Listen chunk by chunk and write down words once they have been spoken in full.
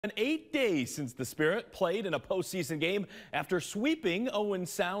Been 8 days since the Spirit played in a postseason game after sweeping Owen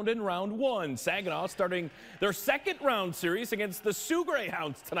Sound in round one. Saginaw starting their second round series against the Sioux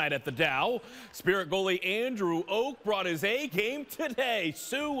Greyhounds tonight at the Dow. Spirit goalie Andrew Oak brought his A game today.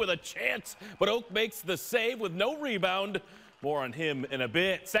 Sioux with a chance, but Oak makes the save with no rebound. More on him in a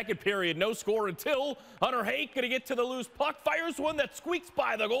bit. Second period, no score until Hunter Hake going to get to the loose puck. Fires one that squeaks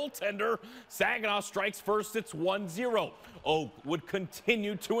by the goaltender. Saginaw strikes first. It's 1-0. Oak would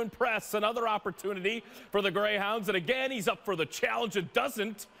continue to impress. Another opportunity for the Greyhounds. And again, he's up for the challenge and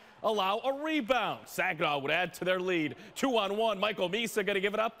doesn't allow a rebound. Saginaw would add to their lead. 2-on-1. Michael Misa going to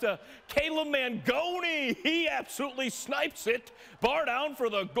give it up to Caleb Mangoni. He absolutely snipes it. Bar down for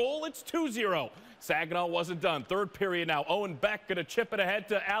the goal. It's 2-0. Saginaw wasn't done. Third period now. Owen Beck going to chip it ahead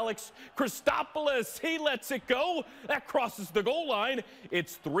to Alex Christopoulos. He lets it go. That crosses the goal line.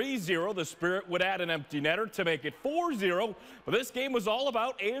 It's 3-0. The Spirit would add an empty netter to make it 4-0. But this game was all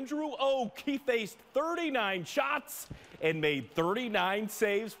about Andrew Oak. He faced 39 shots and made 39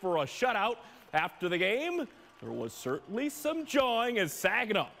 saves for a shutout. After the game, there was certainly some jawing as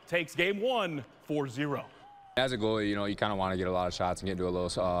Saginaw takes game one 4-0. As a goalie, you kind of want to get a lot of shots and get into a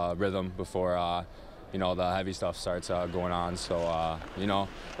little rhythm before, the heavy stuff starts going on. So, it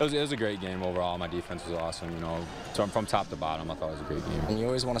was a great game overall. My defense was awesome. So from top to bottom, I thought it was a great game. And you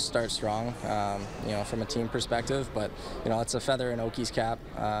always want to start strong, from a team perspective. But, it's a feather in Oakie's cap.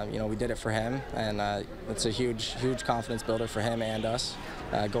 We did it for him, and it's a huge confidence builder for him and us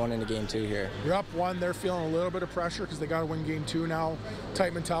going into game two here. You're up one. They're feeling a little bit of pressure because they got to win game two now.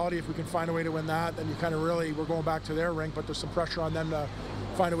 Tight mentality. If we can find a way to win that, then you kind of we're going back to their rink, but there's some pressure on them to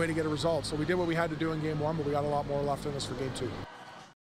find a way to get a result. So we did what we had to do in game one, but we got a lot more left in us for game two.